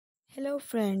Hello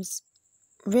friends,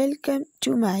 welcome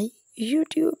to my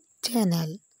YouTube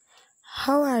channel.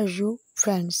 How are you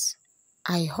friends?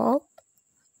 I hope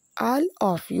all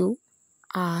of you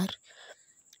are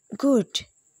good.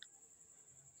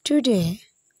 Today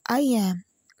I am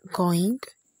going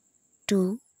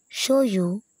to show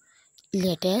you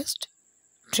latest,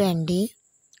 trendy,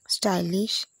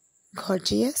 stylish,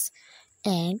 gorgeous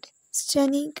and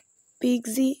stunning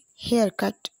Pixie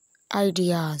haircut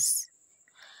ideas.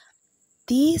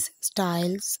 These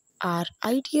styles are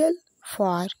ideal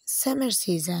for summer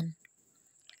season.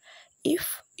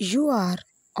 If you are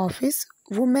office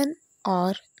woman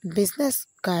or business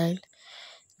girl,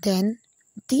 then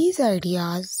these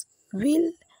ideas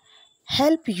will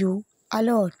help you a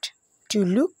lot to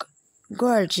look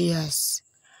gorgeous.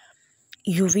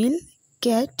 You will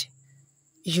get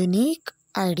unique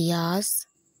ideas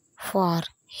for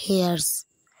hairs.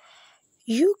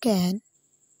 You can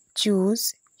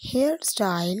choose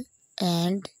hairstyle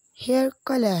and hair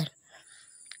color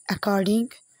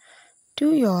according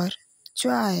to your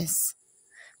choice.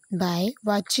 By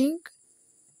watching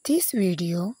this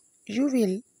video, you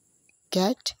will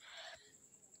get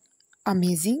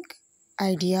amazing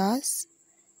ideas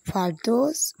for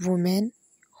those women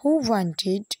who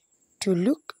wanted to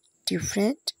look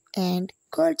different and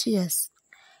gorgeous.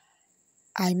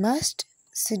 I must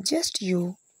suggest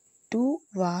you to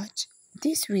watch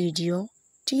this video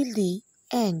till the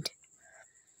end,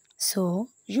 so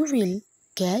you will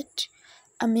get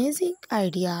amazing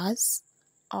ideas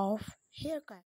of haircut.